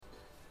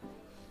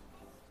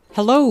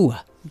Hello,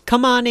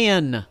 come on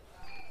in.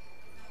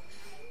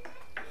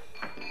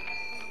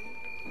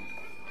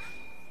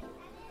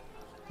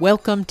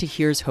 Welcome to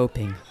Here's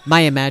Hoping,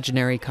 my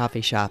imaginary coffee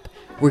shop,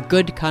 where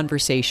good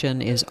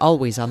conversation is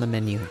always on the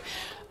menu.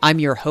 I'm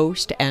your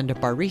host and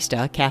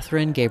barista,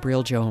 Catherine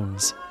Gabriel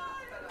Jones.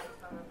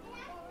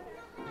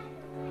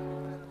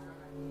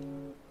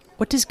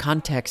 What does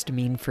context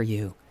mean for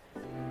you?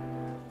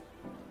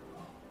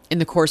 In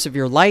the course of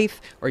your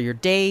life or your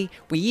day,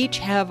 we each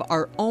have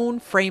our own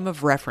frame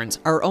of reference,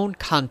 our own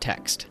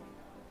context.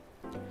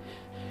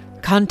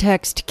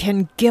 Context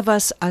can give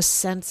us a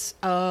sense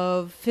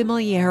of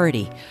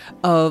familiarity,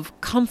 of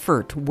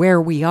comfort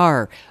where we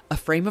are, a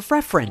frame of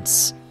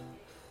reference.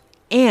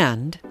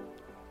 And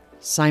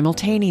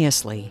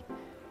simultaneously,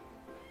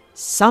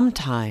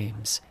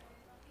 sometimes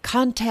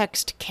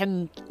context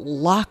can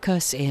lock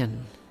us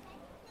in.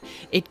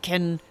 It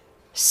can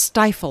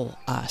stifle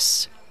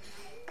us.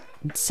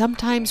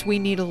 Sometimes we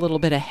need a little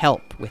bit of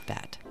help with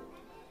that.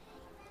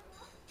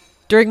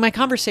 During my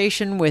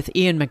conversation with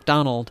Ian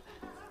Macdonald,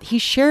 he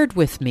shared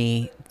with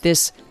me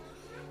this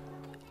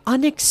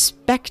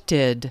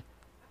unexpected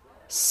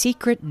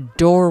secret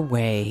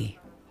doorway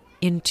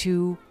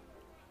into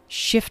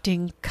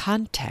shifting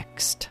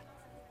context.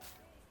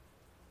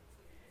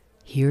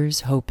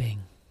 Here's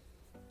hoping.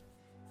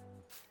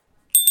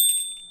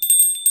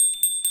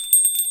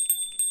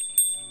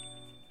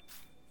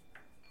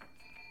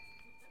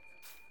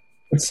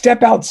 But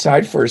step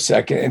outside for a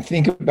second and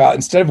think about,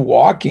 instead of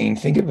walking,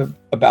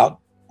 about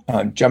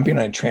jumping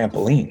on a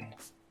trampoline.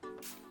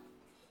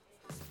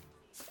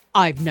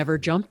 I've never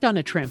jumped on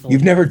a trampoline.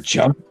 You've never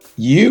jumped?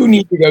 You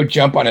need to go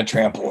jump on a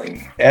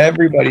trampoline.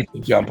 Everybody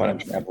should jump on a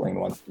trampoline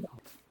once in a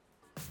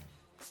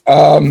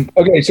while.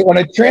 Okay, so on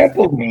a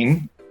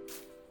trampoline,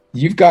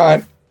 you've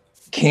got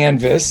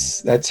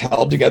canvas that's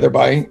held together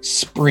by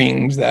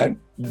springs that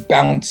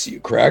bounce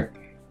you, correct?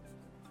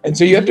 And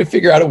so you have to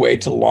figure out a way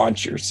to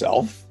launch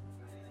yourself.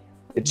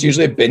 It's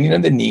usually a bending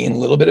of the knee and a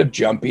little bit of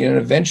jumping, and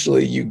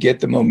eventually you get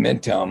the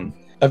momentum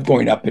of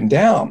going up and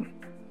down.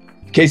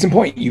 Case in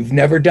point, you've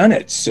never done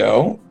it,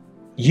 so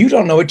you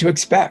don't know what to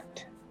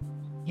expect.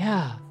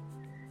 Yeah.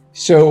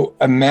 So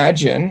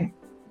imagine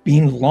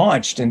being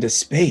launched into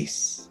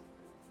space.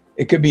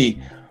 It could be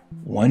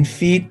 1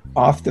 foot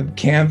off the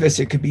canvas.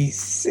 It could be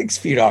 6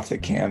 feet off the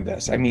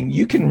canvas. I mean,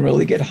 you can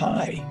really get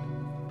high.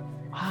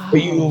 Wow.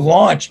 But you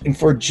launch, and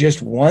for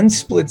just 1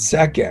 split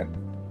second,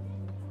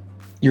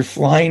 you're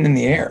flying in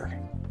the air.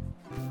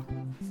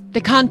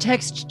 The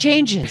context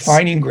changes.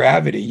 Defining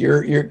gravity.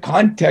 Your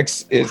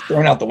context is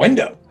thrown out the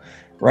window,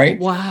 right?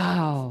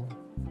 Wow.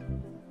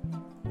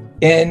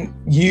 And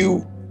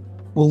you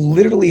will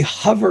literally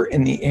hover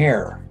in the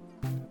air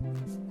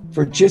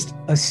for just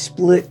a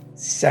split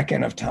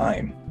second of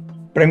time.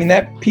 But I mean,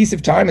 that piece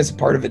of time is a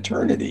part of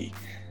eternity.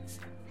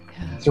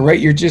 Yeah. So,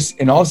 right,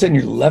 and all of a sudden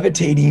you're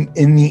levitating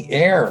in the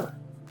air.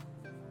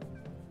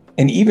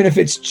 And even if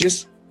it's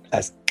just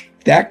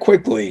that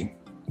quickly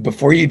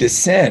before you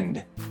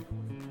descend,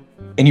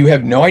 and you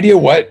have no idea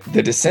what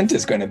the descent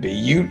is going to be,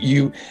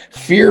 you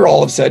fear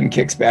all of a sudden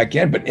kicks back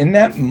in. But in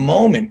that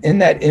moment, in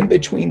that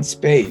in-between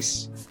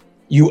space,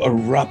 you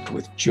erupt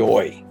with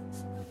joy.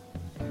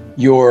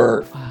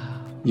 Your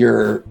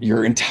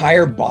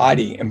entire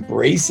body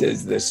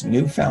embraces this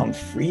newfound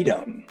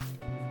freedom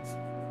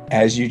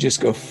as you just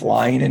go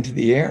flying into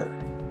the air.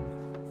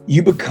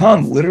 You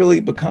literally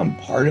become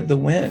part of the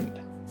wind.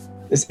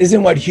 This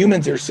isn't what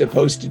humans are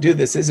supposed to do.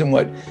 This isn't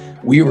what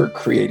we were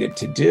created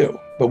to do.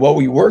 But what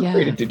we were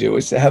created to do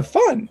is to have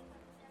fun.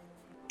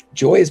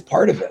 Joy is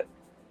part of it.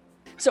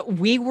 So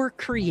we were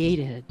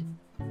created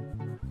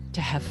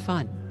to have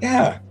fun.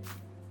 Yeah.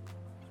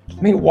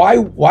 I mean, why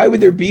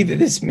would there be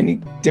this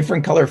many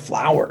different color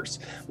flowers?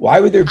 Why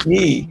would there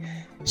be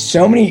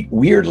so many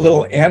weird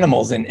little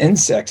animals and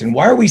insects? And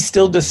why are we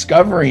still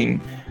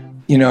discovering,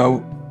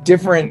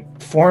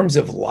 different forms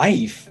of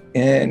life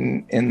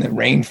in the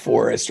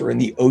rainforest or in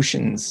the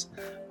oceans?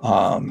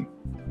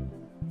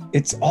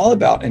 It's all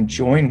about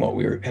enjoying what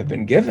we have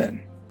been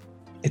given.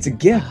 It's a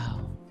gift. Wow.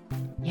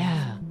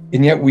 Yeah.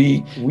 And yet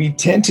we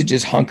tend to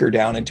just hunker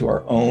down into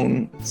our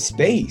own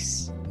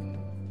space.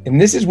 And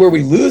this is where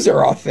we lose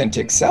our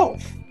authentic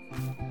self,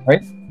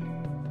 right?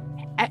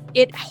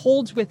 It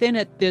holds within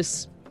it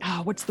this,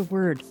 what's the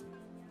word?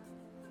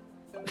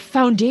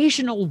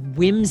 Foundational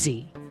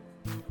whimsy.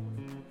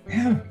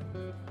 Yeah.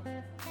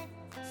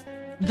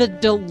 The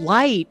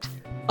delight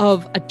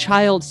of a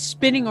child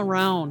spinning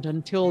around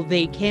until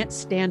they can't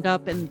stand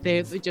up and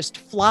they're just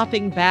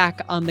flopping back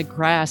on the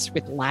grass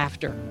with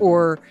laughter.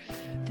 Or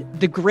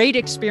the great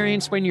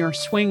experience when you're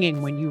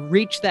swinging, when you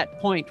reach that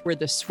point where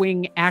the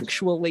swing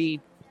actually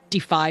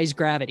defies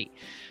gravity.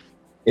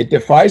 It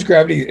defies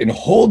gravity and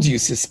holds you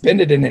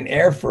suspended in an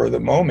air for the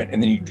moment,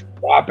 and then you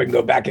drop and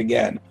go back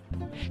again.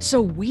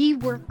 So we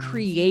were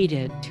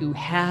created to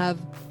have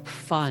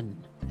fun.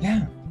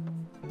 Yeah.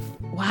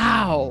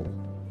 Wow.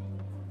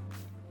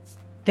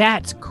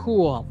 That's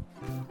cool.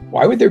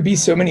 Why would there be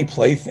so many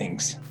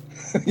playthings?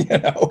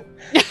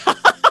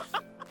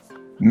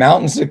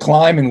 mountains to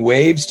climb and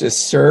waves to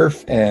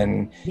surf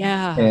and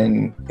Yeah.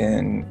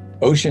 and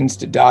oceans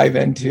to dive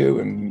into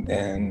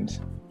and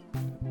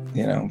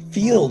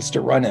fields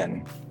to run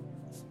in,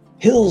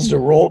 hills to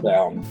roll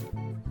down.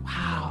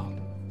 Wow.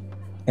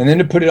 And then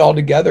to put it all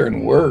together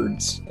in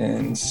words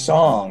and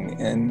song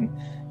and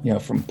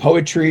from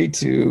poetry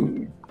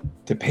to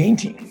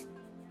painting.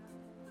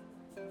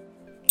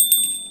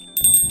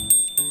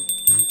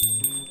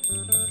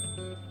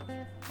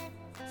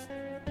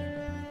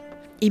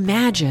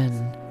 Imagine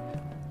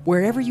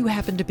wherever you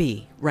happen to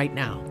be right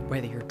now,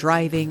 whether you're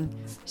driving,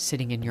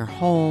 sitting in your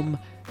home,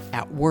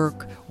 at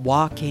work,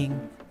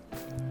 walking.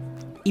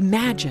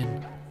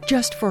 Imagine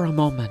just for a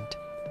moment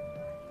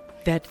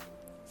that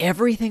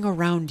everything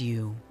around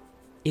you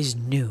is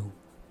new.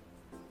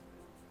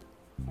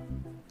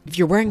 If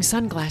you're wearing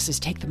sunglasses,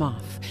 take them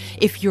off.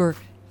 If you're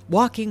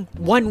walking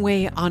one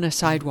way on a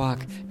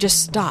sidewalk,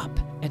 just stop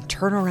and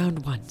turn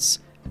around once.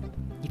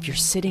 If you're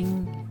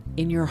sitting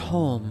in your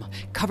home,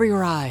 cover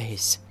your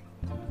eyes,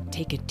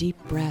 take a deep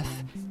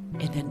breath,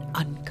 and then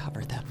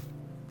uncover them.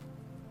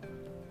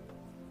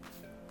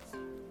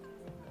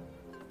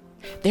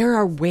 There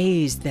are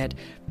ways that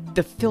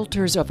the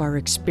filters of our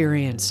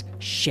experience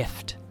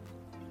shift.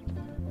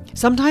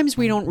 Sometimes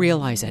we don't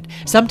realize it.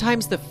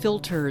 Sometimes the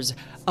filters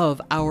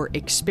of our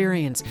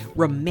experience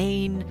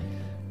remain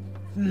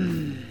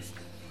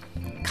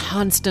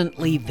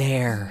constantly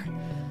there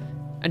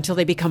until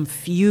they become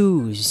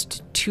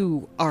fused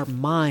to our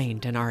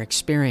mind and our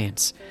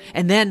experience.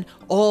 And then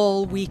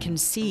all we can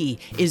see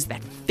is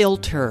that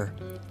filter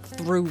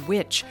through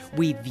which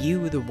we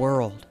view the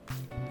world.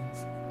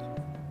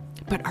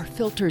 But our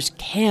filters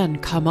can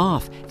come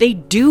off. They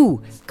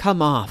do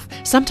come off,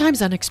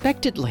 sometimes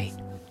unexpectedly.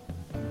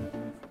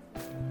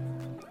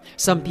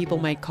 Some people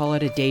might call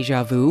it a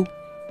déjà vu.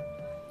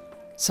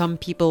 Some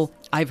people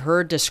I've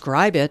heard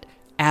describe it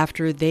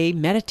after they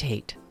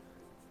meditate.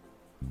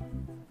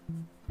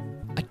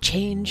 A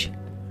change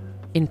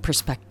in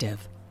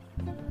perspective.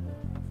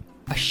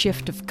 A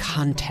shift of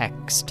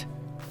context.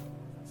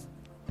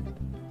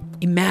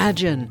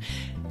 Imagine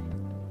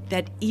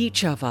that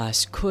each of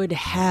us could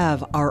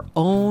have our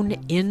own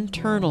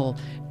internal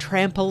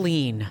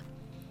trampoline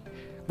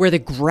where the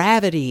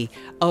gravity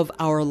of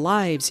our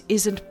lives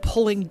isn't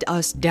pulling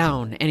us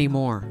down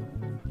anymore.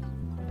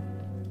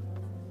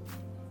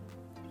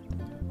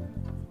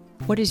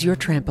 What is your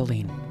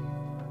trampoline?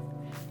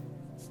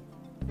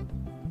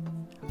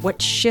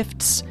 What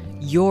shifts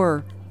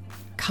your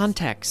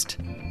context?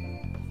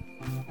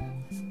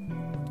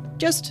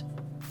 Just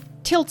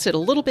tilts it a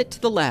little bit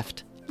to the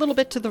left, a little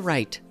bit to the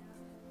right.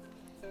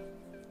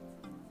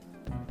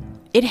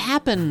 It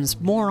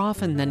happens more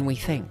often than we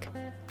think.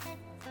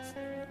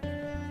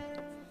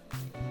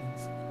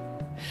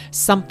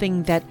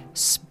 Something that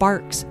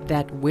sparks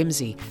that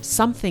whimsy,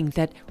 something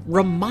that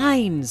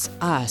reminds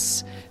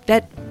us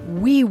that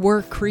we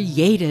were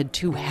created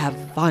to have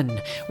fun.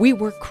 We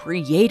were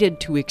created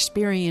to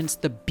experience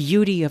the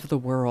beauty of the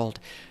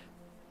world,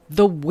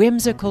 the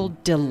whimsical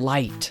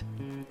delight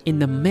in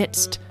the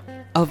midst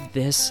of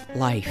this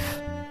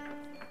life.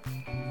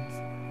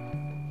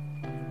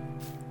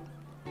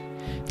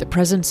 The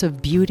presence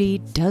of beauty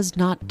does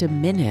not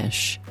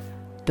diminish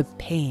the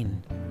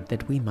pain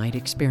that we might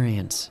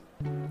experience.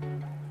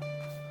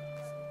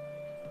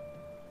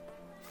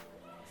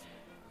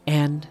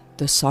 And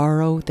the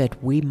sorrow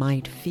that we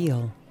might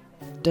feel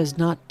does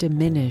not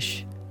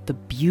diminish the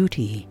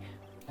beauty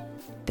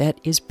that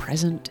is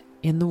present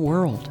in the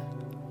world.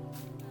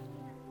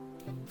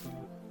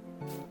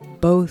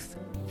 Both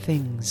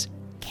things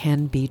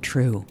can be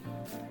true.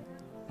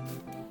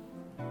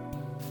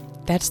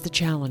 That's the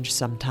challenge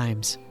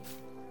sometimes.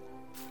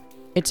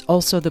 It's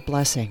also the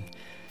blessing.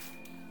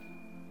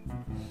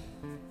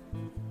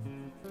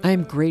 I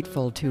am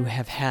grateful to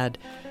have had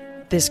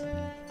this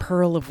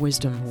pearl of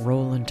wisdom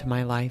roll into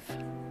my life.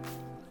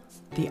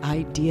 The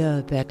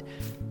idea that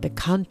the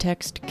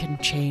context can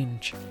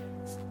change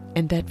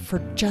and that for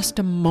just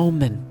a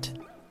moment,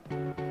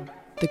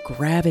 the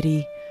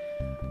gravity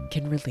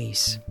can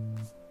release.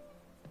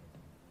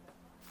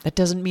 That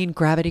doesn't mean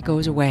gravity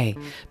goes away,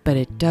 but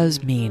it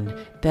does mean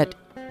that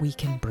we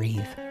can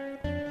breathe.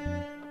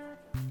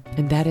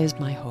 And that is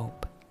my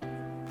hope,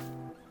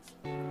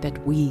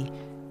 that we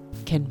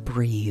can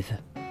breathe.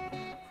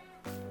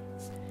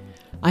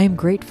 I am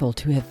grateful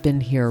to have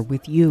been here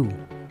with you,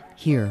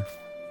 here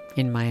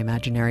in my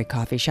imaginary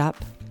coffee shop.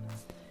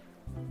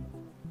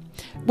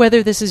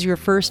 Whether this is your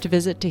first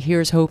visit to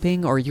Here's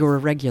Hoping or you're a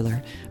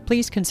regular,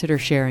 please consider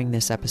sharing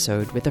this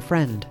episode with a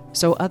friend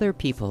so other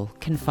people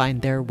can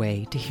find their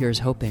way to Here's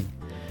Hoping.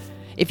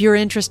 If you're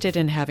interested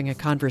in having a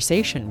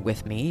conversation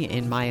with me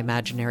in my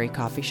imaginary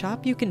coffee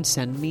shop, you can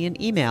send me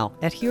an email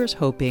at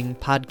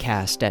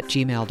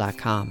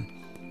here'shopingpodcast@gmail.com.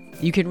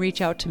 You can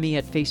reach out to me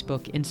at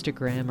Facebook,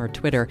 Instagram, or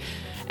Twitter.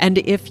 And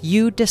if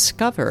you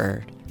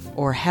discover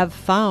or have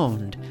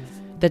found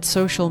that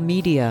social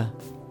media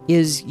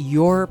is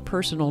your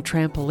personal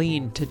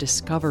trampoline to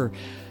discover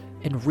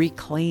and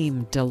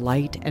reclaim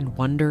delight and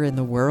wonder in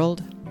the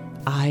world,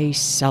 I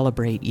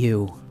celebrate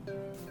you.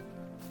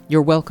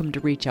 You're welcome to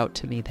reach out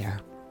to me there.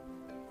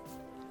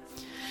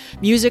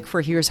 Music for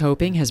Here's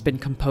Hoping has been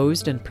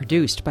composed and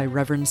produced by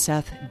Reverend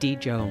Seth D.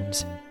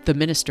 Jones, the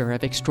Minister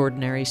of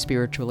Extraordinary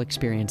Spiritual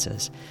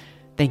Experiences.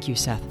 Thank you,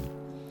 Seth.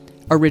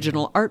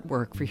 Original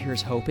artwork for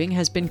Here's Hoping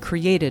has been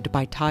created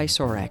by Ty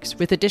Sorex,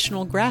 with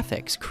additional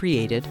graphics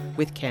created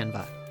with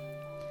Canva.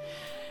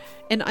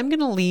 And I'm going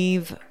to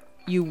leave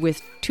you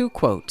with 2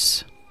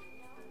 quotes.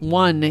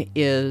 One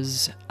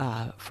is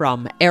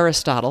from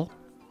Aristotle,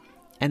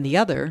 and the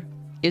other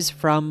is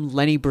from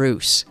Lenny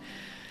Bruce.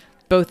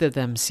 Both of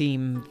them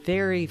seem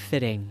very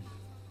fitting.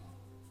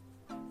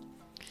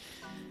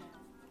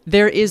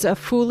 There is a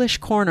foolish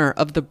corner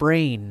of the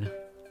brain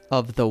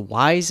of the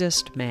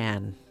wisest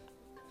man,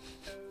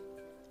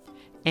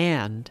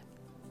 and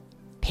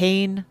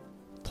pain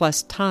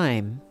plus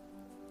time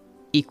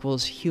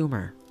equals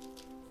humor.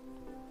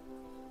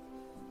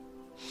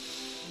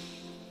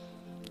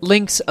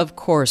 Links, of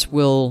course,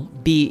 will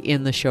be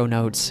in the show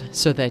notes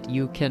so that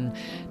you can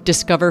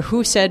discover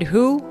who said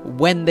who,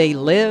 when they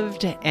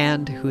lived,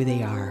 and who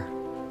they are.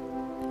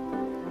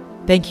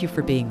 Thank you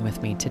for being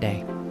with me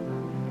today.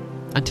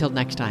 Until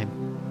next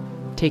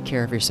time, take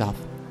care of yourself.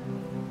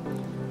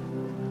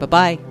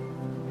 Bye-bye.